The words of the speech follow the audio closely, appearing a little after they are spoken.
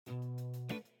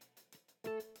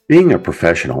Being a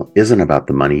professional isn't about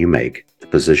the money you make, the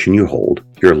position you hold,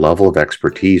 your level of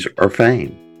expertise, or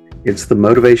fame. It's the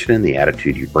motivation and the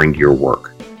attitude you bring to your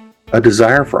work, a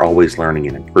desire for always learning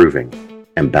and improving,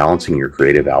 and balancing your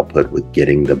creative output with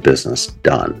getting the business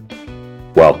done.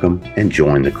 Welcome and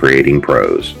join the Creating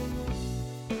Pros.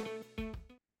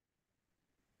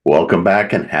 Welcome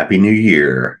back and Happy New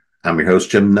Year. I'm your host,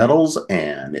 Jim Nettles,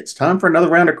 and it's time for another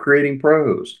round of Creating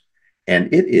Pros.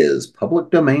 And it is Public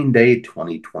Domain Day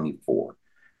 2024.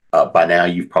 By now,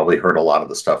 you've probably heard a lot of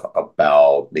the stuff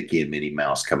about Mickey and Minnie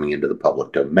Mouse coming into the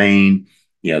public domain.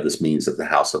 This means that the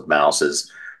House of Mouse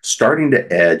is starting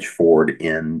to edge forward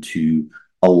into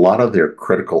a lot of their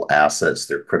critical assets,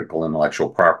 their critical intellectual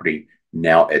property,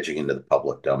 now edging into the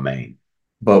public domain.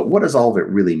 But what does all of it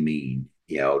really mean?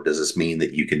 Does this mean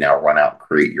that you can now run out and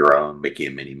create your own Mickey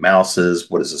and Minnie Mouses?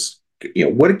 What is this?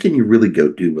 What can you really go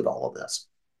do with all of this?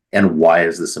 And why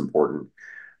is this important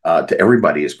to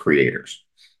everybody as creators?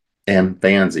 And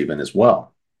fans even as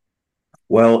well.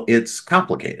 Well, it's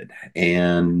complicated,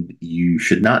 and you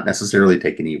should not necessarily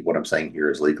take any of what I'm saying here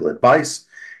as legal advice.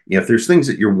 If there's things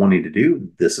that you're wanting to do,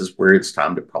 this is where it's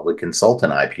time to probably consult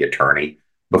an IP attorney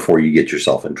before you get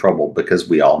yourself in trouble, because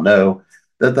we all know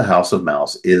that the House of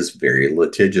Mouse is very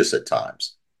litigious at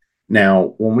times.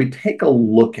 Now, when we take a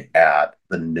look at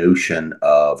the notion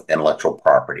of intellectual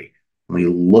property, when we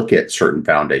look at certain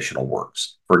foundational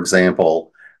works, for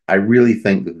example, I really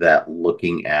think that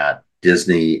looking at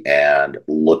Disney and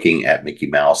looking at Mickey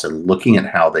Mouse and looking at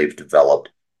how they've developed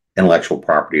intellectual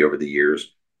property over the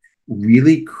years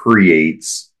really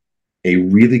creates a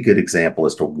really good example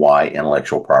as to why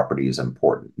intellectual property is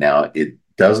important. Now, it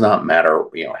does not matter,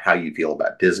 how you feel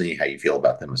about Disney, how you feel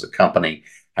about them as a company,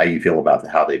 how you feel about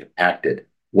how they've acted.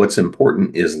 What's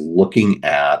important is looking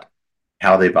at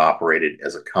how they've operated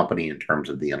as a company in terms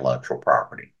of the intellectual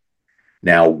property.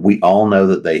 Now, we all know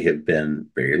that they have been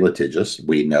very litigious.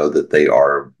 We know that they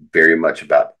are very much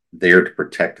about there to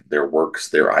protect their works,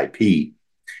 their IP.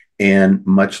 And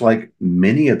much like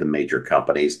many of the major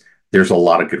companies, there's a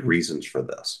lot of good reasons for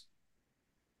this.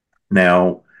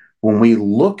 Now, when we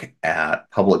look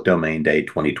at Public Domain Day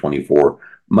 2024,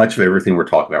 much of everything we're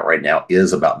talking about right now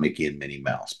is about Mickey and Minnie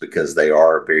Mouse because they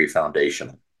are very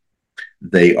foundational.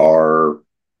 They are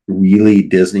really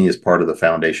Disney is part of the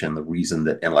foundation, the reason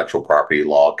that intellectual property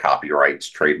law, copyrights,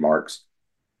 trademarks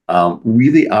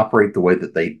really operate the way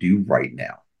that they do right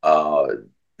now.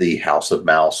 The House of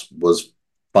Mouse was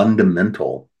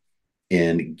fundamental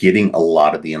in getting a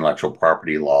lot of the intellectual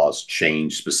property laws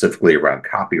changed, specifically around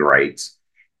copyrights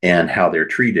and how they're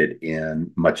treated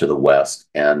in much of the West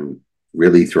and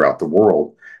really throughout the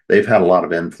world. They've had a lot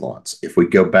of influence. If we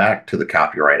go back to the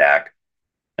Copyright Act,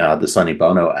 the Sonny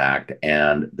Bono Act,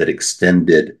 and that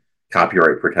extended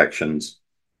copyright protections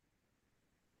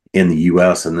in the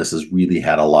US, and this has really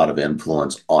had a lot of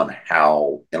influence on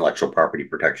how intellectual property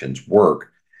protections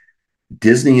work.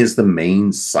 Disney is the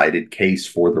main cited case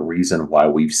for the reason why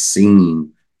we've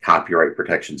seen copyright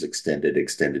protections extended,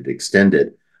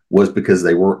 was because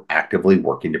they were actively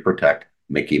working to protect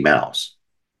Mickey Mouse.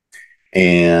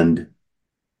 And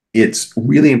it's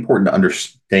really important to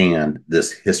understand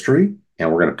this history,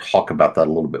 and we're going to talk about that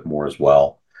a little bit more as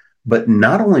well. But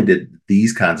not only did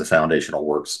these kinds of foundational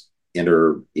works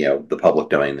enter, the public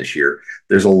domain this year,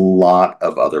 there's a lot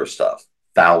of other stuff,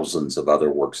 thousands of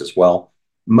other works as well,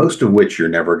 most of which you're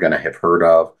never going to have heard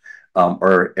of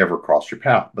or ever crossed your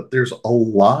path. But there's a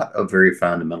lot of very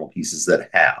fundamental pieces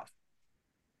that have.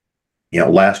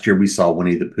 Last year we saw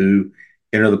Winnie the Pooh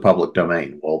enter the public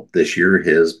domain. Well, this year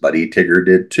his buddy Tigger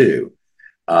did too.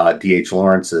 D.H.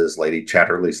 Lawrence's Lady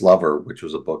Chatterley's Lover, which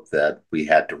was a book that we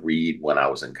had to read when I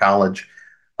was in college.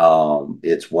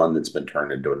 It's one that's been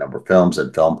turned into a number of films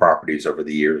and film properties over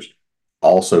the years,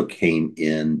 also came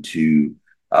into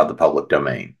the public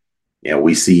domain.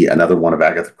 We see another one of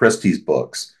Agatha Christie's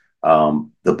books. The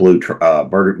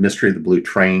Murder Mystery of the Blue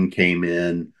Train came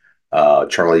in.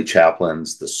 Charlie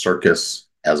Chaplin's The Circus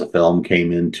as a film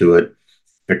came into it.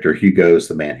 Victor Hugo's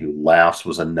The Man Who Laughs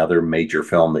was another major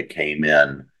film that came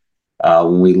in.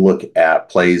 When we look at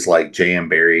plays like J.M.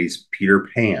 Barrie's Peter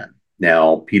Pan,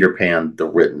 now Peter Pan, the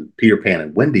written Peter Pan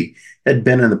and Wendy, had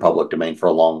been in the public domain for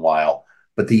a long while,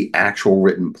 but the actual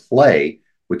written play,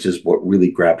 which is what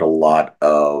really grabbed a lot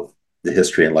of the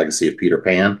history and legacy of Peter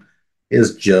Pan,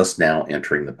 is just now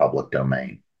entering the public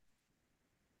domain.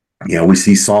 We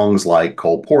see songs like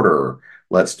Cole Porter,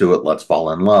 Let's Do It, Let's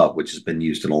Fall in Love, which has been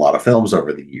used in a lot of films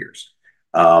over the years.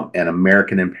 An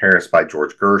American in Paris by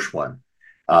George Gershwin.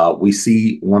 We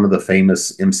see one of the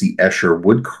famous M.C. Escher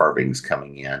wood carvings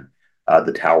coming in,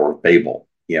 the Tower of Babel.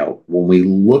 When we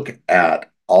look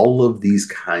at all of these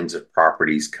kinds of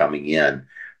properties coming in,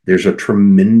 there's a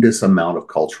tremendous amount of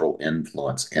cultural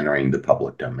influence entering the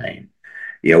public domain.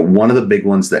 One of the big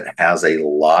ones that has a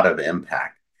lot of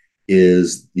impact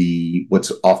is the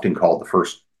what's often called the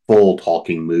first full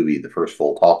talking movie, the first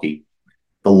full talkie,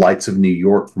 The Lights of New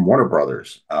York from Warner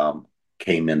Brothers,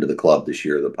 came into the club this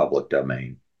year, the public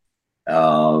domain.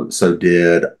 So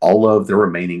did all of the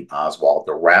remaining Oswald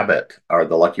the Rabbit or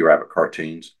the Lucky Rabbit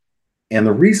cartoons. And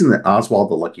the reason that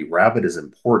Oswald the Lucky Rabbit is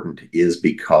important is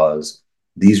because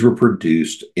these were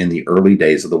produced in the early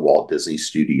days of the Walt Disney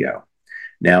Studio.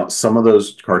 Now, some of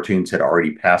those cartoons had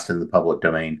already passed in the public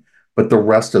domain, but the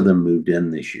rest of them moved in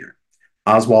this year.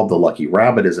 Oswald the Lucky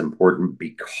Rabbit is important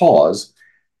because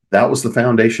that was the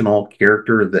foundational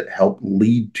character that helped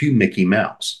lead to Mickey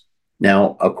Mouse.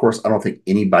 Now, of course, I don't think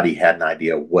anybody had an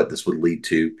idea what this would lead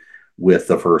to with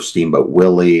the first Steamboat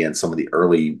Willie and some of the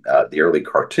early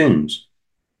cartoons.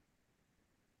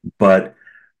 But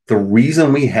the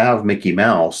reason we have Mickey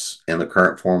Mouse in the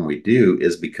current form we do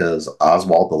is because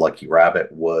Oswald the Lucky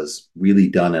Rabbit was really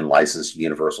done in licensed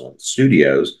Universal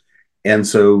Studios. And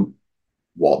so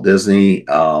Walt Disney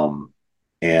and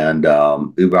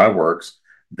Uri Works,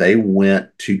 they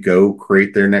went to go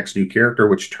create their next new character,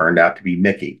 which turned out to be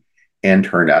Mickey and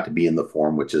turned out to be in the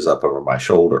form which is up over my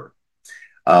shoulder.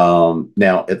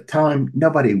 Now, at the time,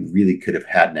 nobody really could have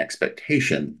had an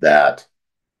expectation that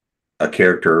a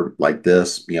character like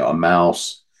this, a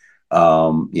mouse,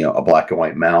 a black and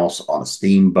white mouse on a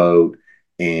steamboat,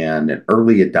 and an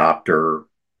early adopter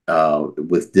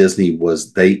with Disney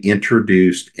was they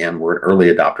introduced and were an early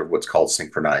adopter of what's called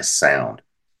synchronized sound,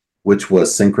 which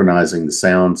was synchronizing the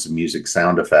sounds, music,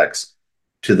 sound effects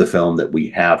to the film that we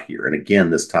have here. And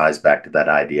again, this ties back to that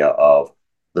idea of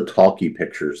the talkie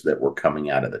pictures that were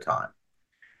coming out at the time.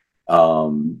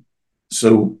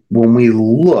 So when we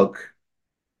look,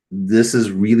 this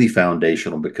is really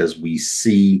foundational because we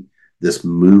see this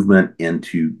movement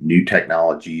into new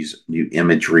technologies, new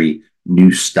imagery,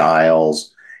 new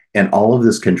styles, and all of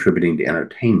this contributing to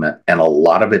entertainment. And a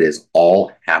lot of it is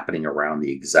all happening around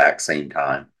the exact same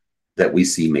time that we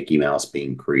see Mickey Mouse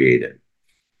being created.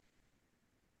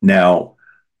 Now,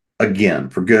 again,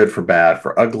 for good, for bad,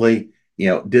 for ugly,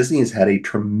 Disney has had a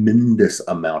tremendous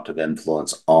amount of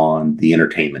influence on the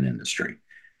entertainment industry.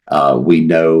 We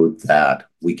know that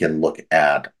we can look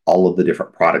at all of the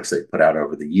different products they put out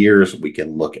over the years. We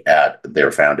can look at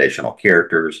their foundational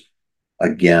characters.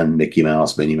 Again, Mickey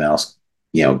Mouse, Minnie Mouse,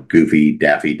 Goofy,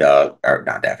 Daffy Duck, or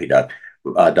not Daffy Duck,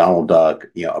 Donald Duck,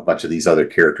 a bunch of these other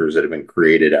characters that have been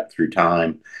created up through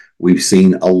time. We've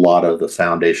seen a lot of the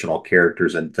foundational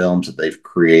characters in films that they've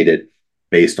created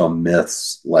based on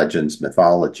myths, legends,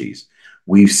 mythologies.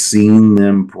 We've seen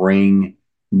them bring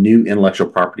new intellectual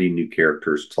property, new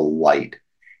characters to light.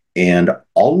 And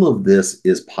all of this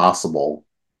is possible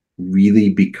really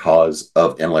because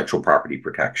of intellectual property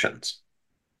protections,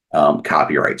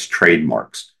 copyrights,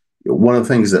 trademarks. One of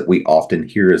the things that we often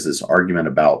hear is this argument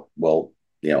about, well,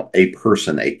 a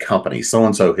person, a company, so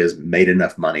and so has made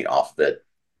enough money off of it,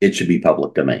 it should be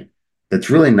public domain. That's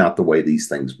really not the way these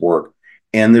things work.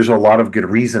 And there's a lot of good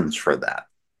reasons for that.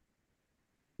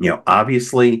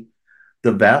 Obviously,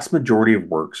 the vast majority of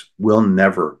works will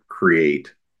never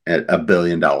create a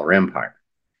billion-dollar empire.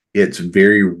 It's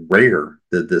very rare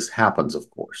that this happens, of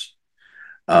course.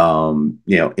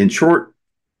 In short,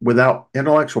 without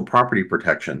intellectual property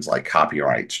protections like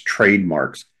copyrights,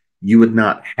 trademarks, you would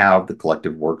not have the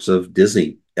collective works of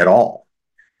Disney at all.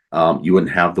 You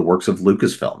wouldn't have the works of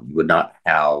Lucasfilm. You would not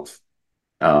have,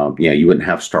 you wouldn't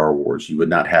have Star Wars. You would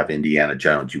not have Indiana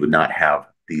Jones. You would not have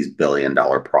these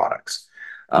billion-dollar products.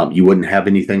 You wouldn't have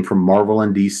anything from Marvel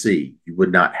and DC. You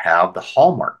would not have the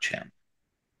Hallmark Channel.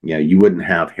 You wouldn't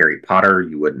have Harry Potter.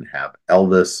 You wouldn't have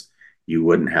Elvis. You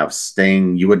wouldn't have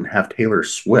Sting. You wouldn't have Taylor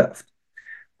Swift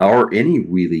or any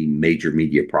really major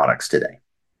media products today.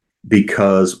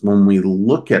 Because when we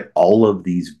look at all of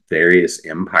these various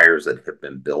empires that have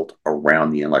been built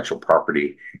around the intellectual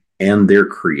property and their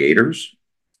creators,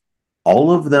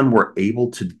 all of them were able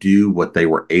to do what they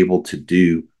were able to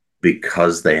do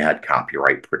because they had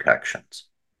copyright protections.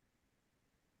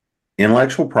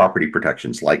 Intellectual property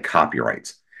protections, like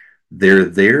copyrights, they're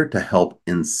there to help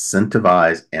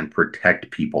incentivize and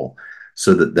protect people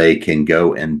so that they can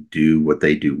go and do what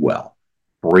they do well,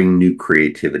 bring new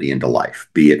creativity into life,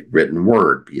 be it written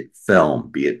word, be it film,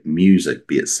 be it music,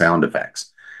 be it sound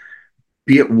effects,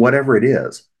 be it whatever it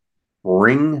is.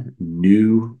 Bring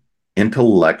new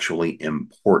intellectually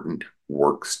important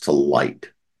works to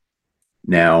light.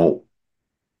 Now,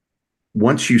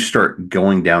 once you start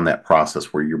going down that process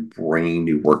where you're bringing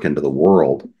new work into the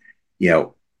world,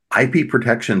 IP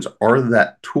protections are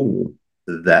that tool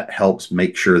that helps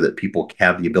make sure that people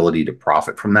have the ability to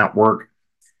profit from that work,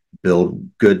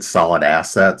 build good, solid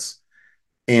assets,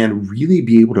 and really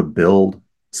be able to build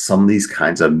some of these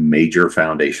kinds of major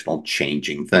foundational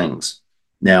changing things.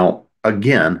 Now,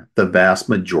 again, the vast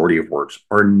majority of works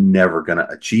are never going to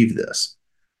achieve this.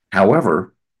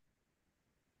 However,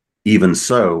 even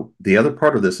so, the other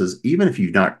part of this is even if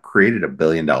you've not created $1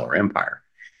 billion empire,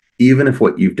 even if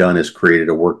what you've done is created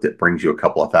a work that brings you a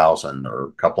couple of thousand or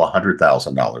a couple of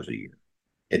 $100,000 a year,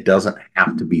 it doesn't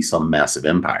have to be some massive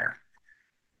empire.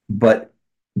 But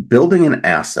building an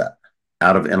asset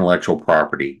out of intellectual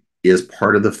property is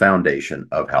part of the foundation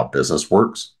of how business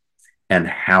works and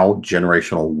how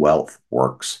generational wealth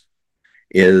works.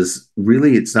 Is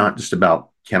really, it's not just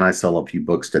about can I sell a few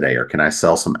books today or can I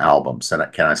sell some albums and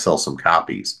can I sell some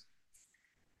copies.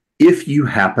 If you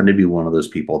happen to be one of those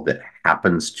people that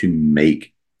happens to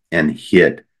make and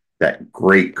hit that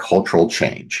great cultural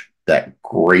change, that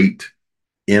great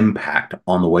impact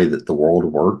on the way that the world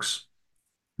works,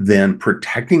 then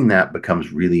protecting that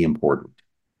becomes really important.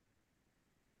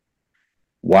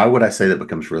 Why would I say that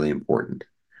becomes really important?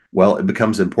 Well, it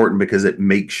becomes important because it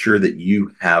makes sure that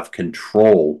you have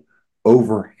control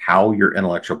over how your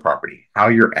intellectual property, how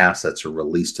your assets are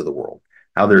released to the world,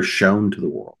 how they're shown to the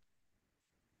world.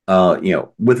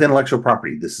 With intellectual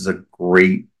property, this is a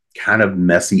great kind of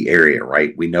messy area,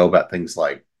 right? We know about things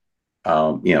like,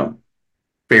 um, you know,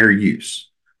 fair use,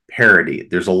 parody.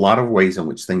 There's a lot of ways in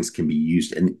which things can be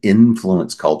used and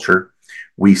influence culture.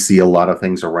 We see a lot of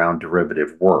things around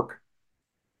derivative work.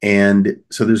 And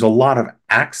so there's a lot of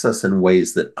access and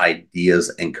ways that ideas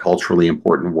and culturally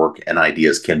important work and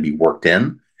ideas can be worked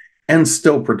in and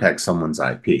still protect someone's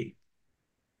IP.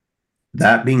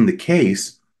 That being the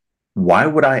case, why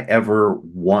would I ever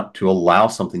want to allow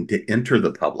something to enter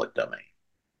the public domain?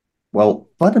 Well,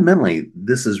 fundamentally,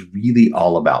 this is really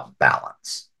all about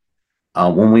balance.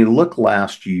 When we look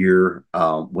last year,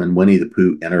 when Winnie the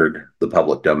Pooh entered the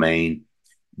public domain,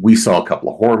 we saw a couple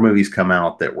of horror movies come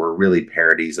out that were really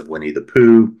parodies of Winnie the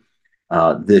Pooh.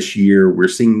 This year, we're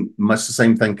seeing much the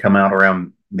same thing come out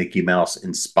around Mickey Mouse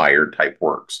inspired type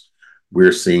works.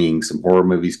 We're seeing some horror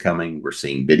movies coming. We're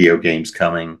seeing video games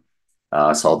coming.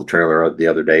 I saw the trailer the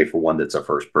other day for one that's a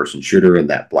first person shooter in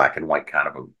that black and white kind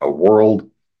of a world.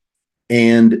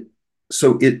 And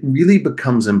so it really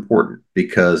becomes important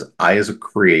because I, as a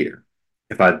creator,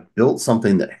 if I've built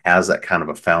something that has that kind of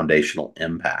a foundational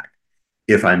impact,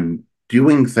 if I'm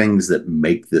doing things that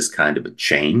make this kind of a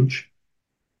change,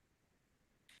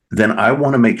 then I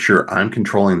want to make sure I'm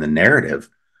controlling the narrative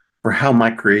for how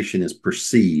my creation is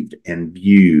perceived and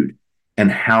viewed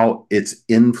and how its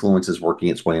influence is working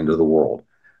its way into the world.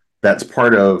 That's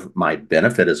part of my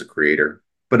benefit as a creator,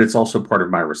 but it's also part of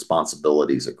my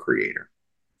responsibility as a creator.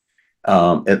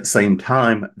 At the same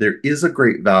time, there is a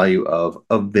great value of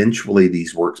eventually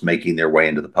these works making their way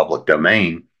into the public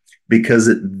domain because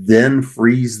it then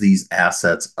frees these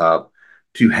assets up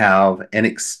to have and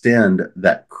extend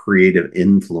that creative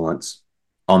influence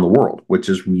on the world, which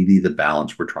is really the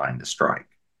balance we're trying to strike.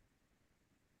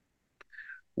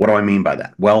 What do I mean by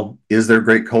that? Well, is there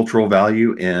great cultural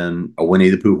value in a Winnie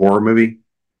the Pooh horror movie?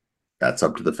 That's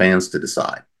up to the fans to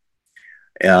decide.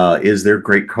 Is there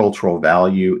great cultural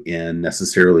value in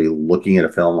necessarily looking at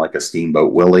a film like a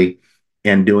Steamboat Willie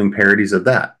and doing parodies of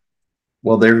that?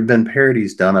 Well, there have been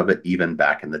parodies done of it even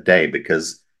back in the day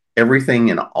because everything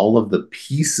and all of the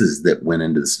pieces that went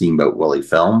into the Steamboat Willie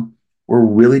film were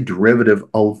really derivative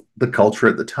of the culture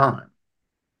at the time.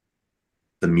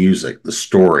 The music, the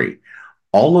story,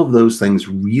 all of those things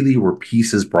really were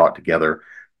pieces brought together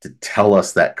to tell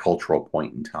us that cultural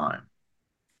point in time.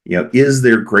 Is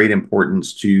there great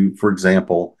importance to, for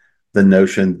example, the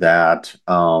notion that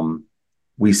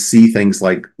we see things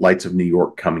like Lights of New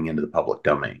York coming into the public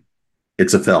domain?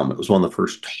 It's a film. It was one of the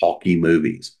first talkie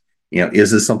movies.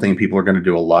 Is this something people are going to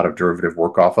do a lot of derivative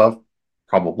work off of?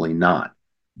 Probably not.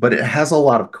 But it has a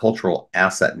lot of cultural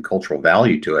asset and cultural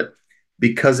value to it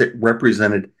because it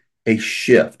represented a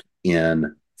shift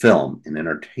in film and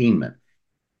entertainment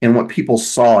and what people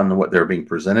saw and what they're being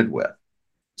presented with.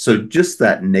 So just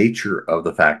that nature of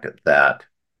the fact that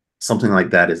something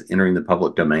like that is entering the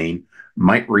public domain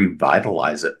might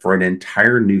revitalize it for an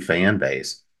entire new fan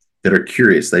base that are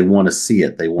curious. They want to see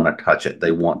it. They want to touch it.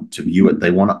 They want to view it.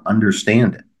 They want to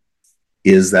understand it.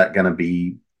 Is that going to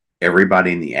be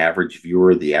everybody in the average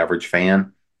viewer, the average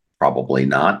fan? Probably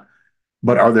not.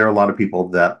 But are there a lot of people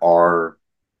that are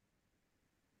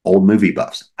old movie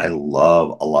buffs? I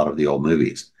love a lot of the old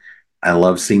movies. I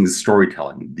love seeing the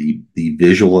storytelling, the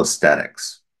visual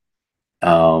aesthetics.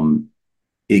 Um,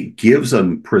 it gives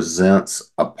and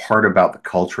presents a part about the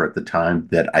culture at the time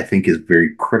that I think is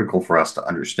very critical for us to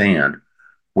understand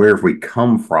where have we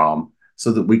come from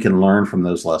so that we can learn from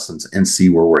those lessons and see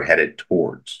where we're headed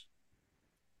towards.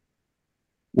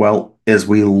 Well, as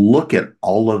we look at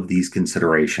all of these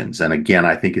considerations, and again,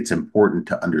 I think it's important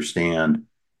to understand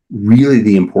really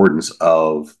the importance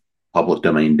of Public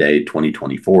Domain Day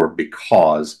 2024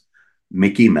 because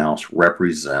Mickey Mouse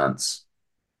represents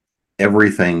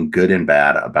everything good and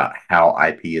bad about how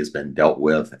IP has been dealt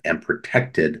with and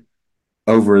protected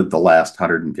over the last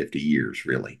 150 years,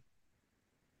 really.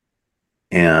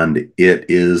 And it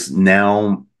is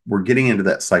now, we're getting into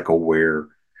that cycle where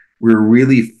we're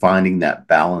really finding that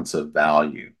balance of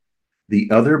value. The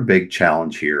other big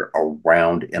challenge here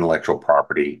around intellectual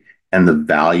property and the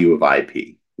value of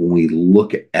IP, when we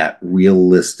look at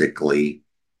realistically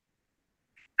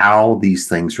how these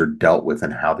things are dealt with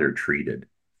and how they're treated,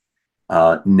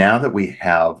 now that we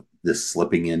have this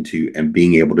slipping into and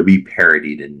being able to be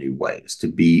parodied in new ways, to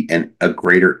be a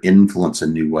greater influence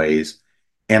in new ways,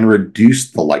 and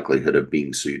reduce the likelihood of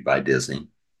being sued by Disney.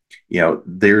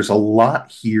 There's a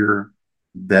lot here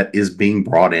that is being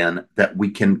brought in that we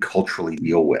can culturally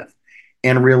deal with.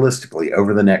 And realistically,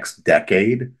 over the next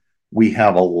decade, we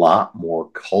have a lot more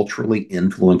culturally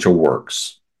influential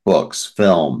works, books,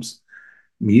 films,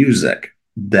 music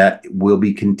that will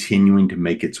be continuing to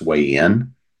make its way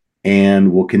in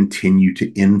and will continue to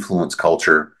influence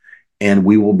culture. And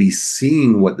we will be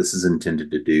seeing what this is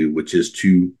intended to do, which is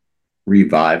to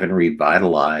revive and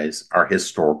revitalize our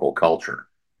historical culture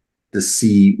to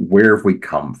see where have we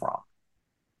come from.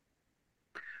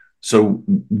 So,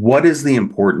 what is the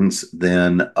importance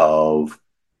then of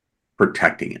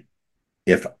protecting it?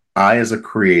 If I, as a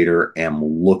creator, am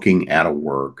looking at a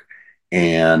work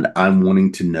and I'm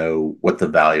wanting to know what the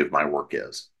value of my work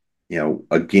is,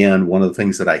 again, one of the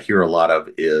things that I hear a lot of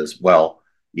is, well,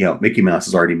 Mickey Mouse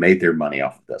has already made their money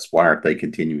off of this. Why aren't they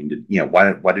continuing to,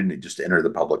 why didn't it just enter the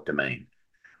public domain?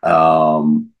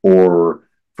 Or,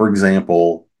 for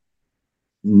example,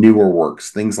 newer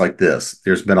works, things like this.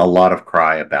 There's been a lot of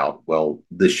cry about, well,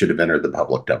 this should have entered the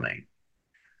public domain.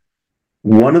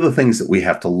 One of the things that we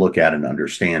have to look at and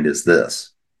understand is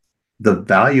this: the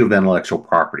value of intellectual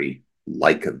property,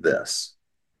 like this,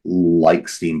 like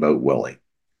Steamboat Willie,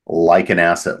 like an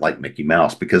asset like Mickey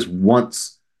Mouse, because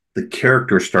once the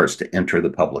character starts to enter the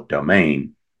public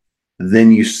domain,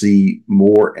 then you see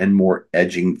more and more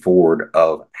edging forward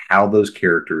of how those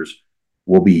characters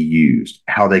will be used,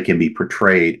 how they can be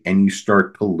portrayed, and you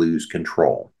start to lose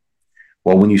control.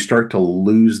 Well, when you start to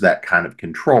lose that kind of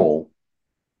control,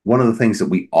 one of the things that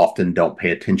we often don't pay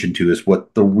attention to is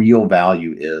what the real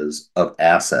value is of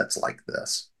assets like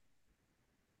this.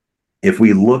 If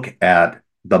we look at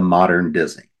the modern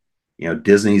Disney,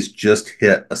 Disney's just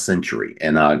hit a century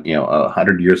and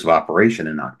 100 years of operation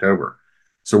in October.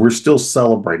 So we're still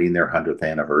celebrating their 100th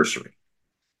anniversary.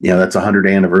 That's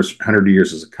 100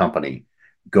 years as a company,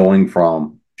 going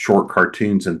from short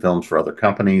cartoons and films for other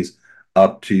companies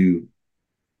up to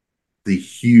the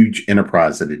huge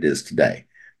enterprise that it is today,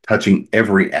 touching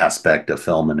every aspect of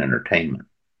film and entertainment.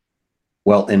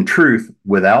 Well, in truth,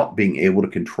 without being able to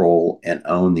control and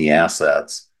own the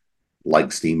assets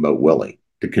like Steamboat Willie,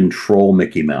 to control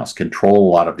Mickey Mouse, control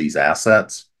a lot of these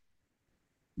assets,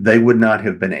 they would not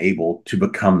have been able to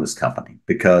become this company,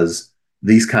 because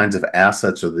these kinds of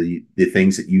assets are the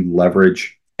things that you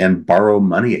leverage and borrow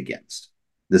money against.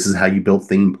 This is how you build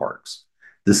theme parks.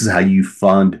 This is how you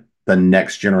fund the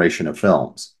next generation of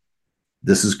films.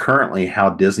 This is currently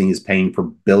how Disney is paying for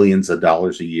billions of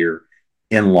dollars a year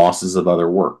in losses of other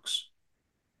works.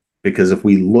 Because if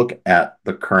we look at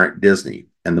the current Disney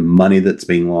and the money that's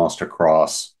being lost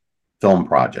across film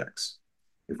projects,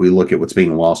 if we look at what's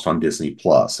being lost on Disney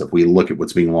Plus, if we look at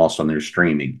what's being lost on their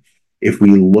streaming, if we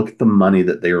look at the money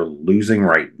that they are losing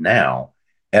right now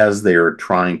as they're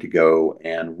trying to go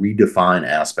and redefine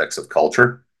aspects of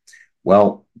culture,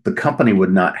 well, the company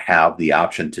would not have the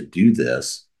option to do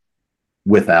this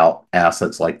without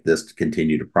assets like this to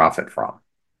continue to profit from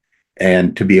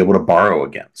and to be able to borrow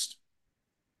against.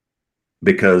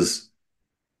 Because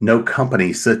no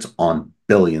company sits on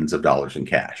billions of dollars in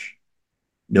cash.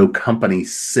 No company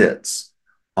sits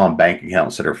on bank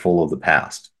accounts that are full of the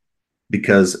past,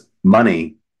 because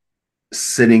money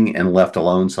sitting and left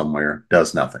alone somewhere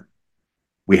does nothing.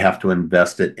 We have to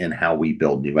invest it in how we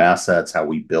build new assets, how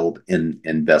we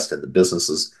invest in the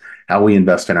businesses, how we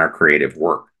invest in our creative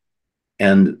work.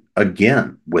 And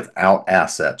again, without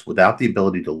assets, without the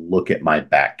ability to look at my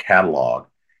back catalog,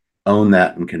 own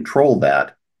that and control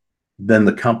that, then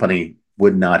the company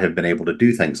would not have been able to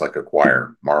do things like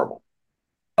acquire Marvel,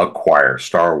 acquire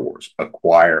Star Wars,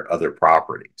 acquire other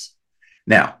properties.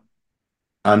 Now,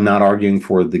 I'm not arguing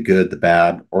for the good, the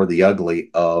bad, or the ugly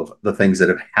of the things that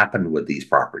have happened with these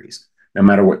properties, no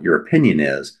matter what your opinion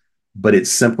is. But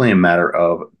it's simply a matter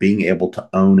of being able to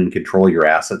own and control your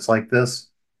assets like this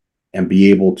and be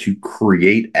able to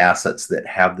create assets that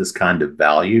have this kind of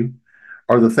value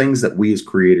are the things that we as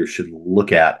creators should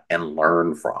look at and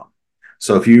learn from.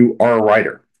 So if you are a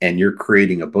writer and you're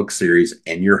creating a book series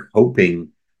and you're hoping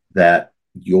that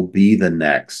you'll be the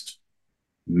next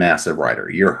massive writer,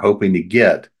 you're hoping to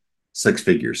get 6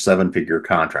 figure, 7 figure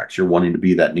contracts, you're wanting to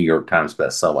be that New York Times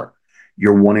bestseller,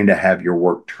 you're wanting to have your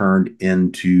work turned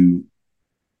into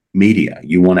media,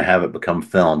 you want to have it become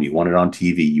film, you want it on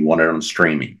TV, you want it on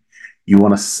streaming, you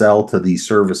want to sell to these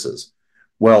services.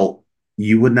 Well,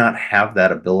 you would not have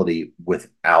that ability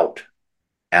without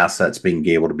assets being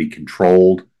able to be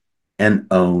controlled and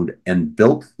owned and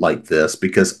built like this,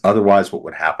 because otherwise what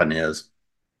would happen is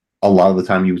a lot of the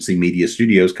time you would see media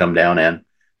studios come down and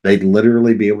they'd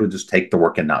literally be able to just take the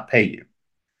work and not pay you.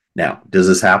 Now, does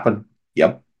this happen?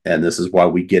 Yep. And this is why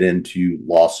we get into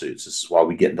lawsuits. This is why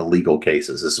we get into legal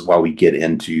cases. This is why we get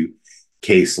into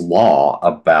case law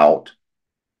about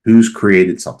who's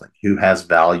created something, who has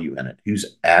value in it,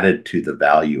 who's added to the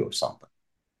value of something,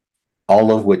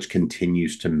 all of which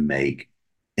continues to make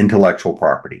intellectual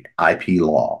property, IP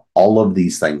law, all of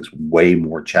these things way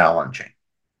more challenging.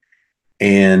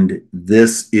 And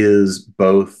this is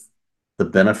both the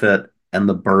benefit and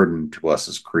the burden to us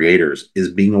as creators, is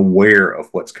being aware of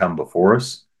what's come before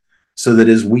us so that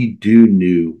as we do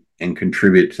new and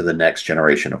contribute to the next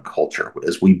generation of culture,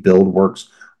 as we build works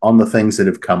on the things that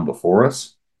have come before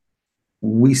us,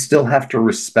 we still have to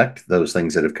respect those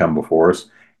things that have come before us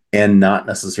and not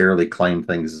necessarily claim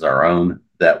things as our own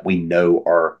that we know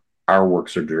are our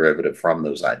works are derivative from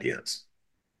those ideas.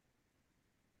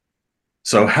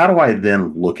 So, how do I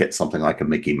then look at something like a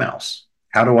Mickey Mouse?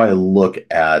 How do I look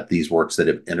at these works that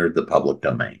have entered the public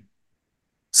domain?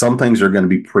 Some things are going to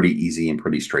be pretty easy and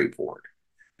pretty straightforward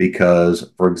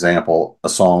because, for example, a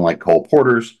song like Cole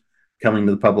Porter's coming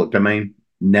to the public domain,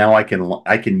 now I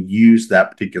can use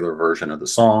that particular version of the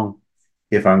song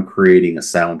if I'm creating a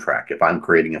soundtrack, if I'm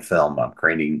creating a film, I'm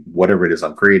creating whatever it is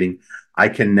I'm creating, I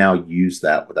can now use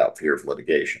that without fear of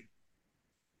litigation.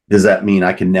 Does that mean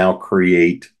I can now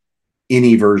create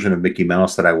any version of Mickey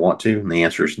Mouse that I want to? And the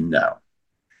answer is no.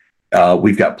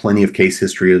 We've got plenty of case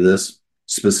history of this,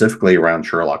 specifically around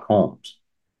Sherlock Holmes,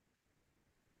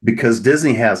 because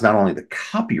Disney has not only the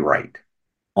copyright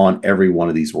on every one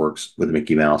of these works with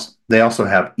Mickey Mouse, they also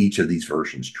have each of these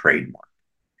versions trademarked.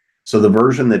 So the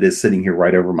version that is sitting here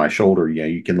right over my shoulder,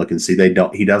 you can look and see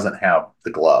he doesn't have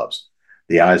the gloves.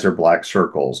 The eyes are black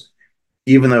circles.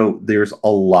 Even though there's a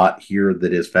lot here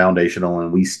that is foundational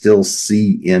and we still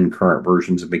see in current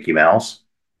versions of Mickey Mouse,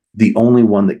 the only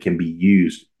one that can be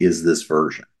used is this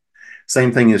version.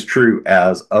 Same thing is true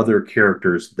as other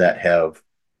characters that have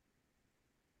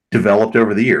developed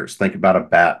over the years. Think about a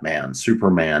Batman,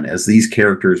 Superman. As these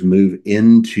characters move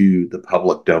into the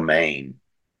public domain,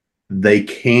 they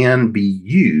can be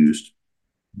used,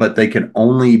 but they can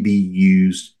only be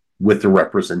used with the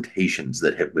representations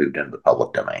that have moved into the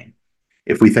public domain.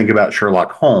 If we think about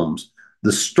Sherlock Holmes,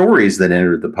 the stories that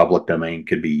entered the public domain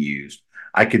could be used.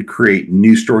 I could create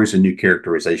new stories and new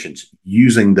characterizations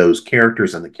using those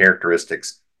characters and the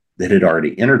characteristics that had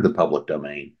already entered the public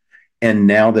domain. And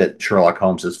now that Sherlock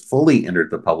Holmes has fully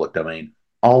entered the public domain,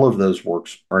 all of those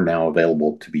works are now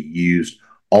available to be used.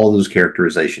 All of those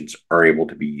characterizations are able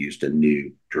to be used in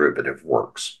new derivative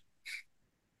works.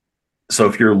 So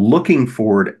if you're looking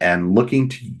forward and looking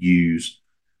to use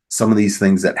some of these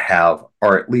things that have,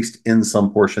 or at least in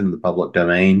some portion of the public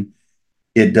domain,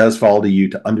 it does fall to you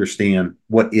to understand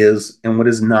what is and what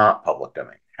is not public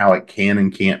domain, how it can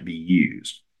and can't be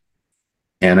used.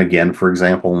 And again, for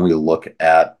example, when we look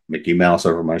at Mickey Mouse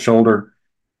over my shoulder,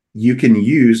 you can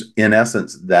use, in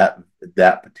essence, that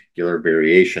particular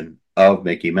variation of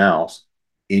Mickey Mouse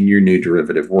in your new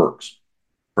derivative works.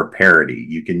 For parody,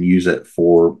 you can use it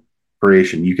for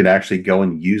creation. You can actually go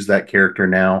and use that character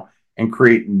now and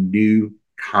create new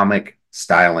comic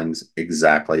stylings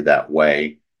exactly that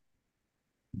way.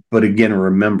 But again,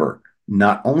 remember,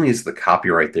 not only is the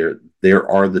copyright there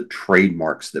are the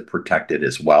trademarks that protect it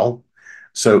as well.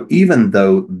 So even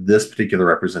though this particular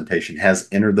representation has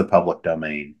entered the public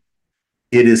domain,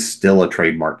 it is still a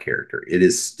trademark character. It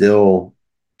is still,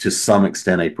 to some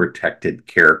extent, a protected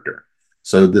character.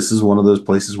 So this is one of those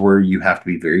places where you have to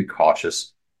be very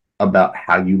cautious about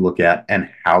how you look at and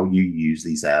how you use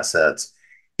these assets,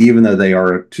 even though they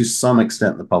are to some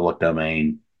extent in the public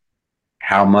domain.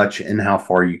 How much and how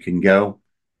far you can go,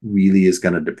 really is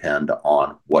going to depend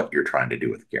on what you're trying to do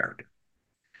with the character.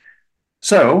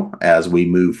 So, as we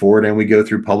move forward and we go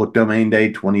through Public Domain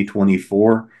Day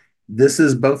 2024, this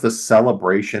is both a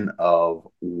celebration of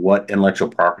what intellectual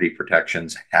property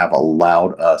protections have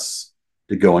allowed us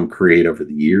to go and create over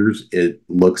the years. It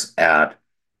looks at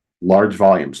large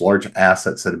volumes, large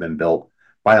assets that have been built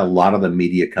by a lot of the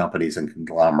media companies and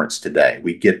conglomerates today.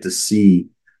 We get to see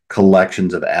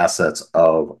collections of assets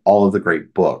of all of the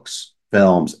great books,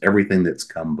 films, everything that's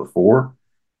come before.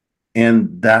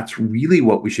 And that's really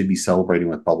what we should be celebrating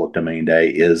with Public Domain Day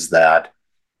is that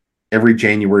every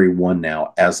January 1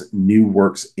 now, as new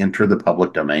works enter the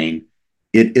public domain,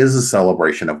 it is a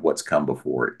celebration of what's come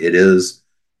before. It is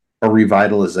a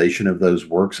revitalization of those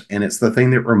works, and it's the thing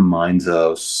that reminds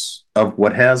us of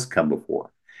what has come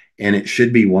before. And it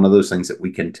should be one of those things that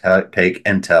we can take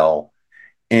and tell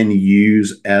and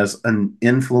use as an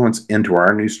influence into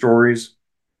our new stories,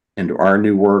 into our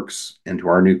new works, into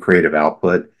our new creative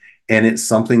output. And it's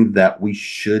something that we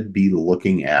should be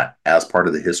looking at as part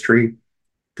of the history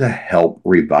to help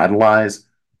revitalize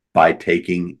by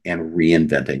taking and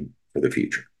reinventing for the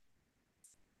future.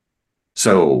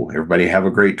 So, everybody have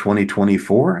a great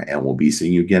 2024, and we'll be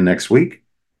seeing you again next week.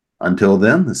 Until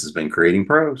then, this has been Creating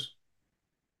Pros.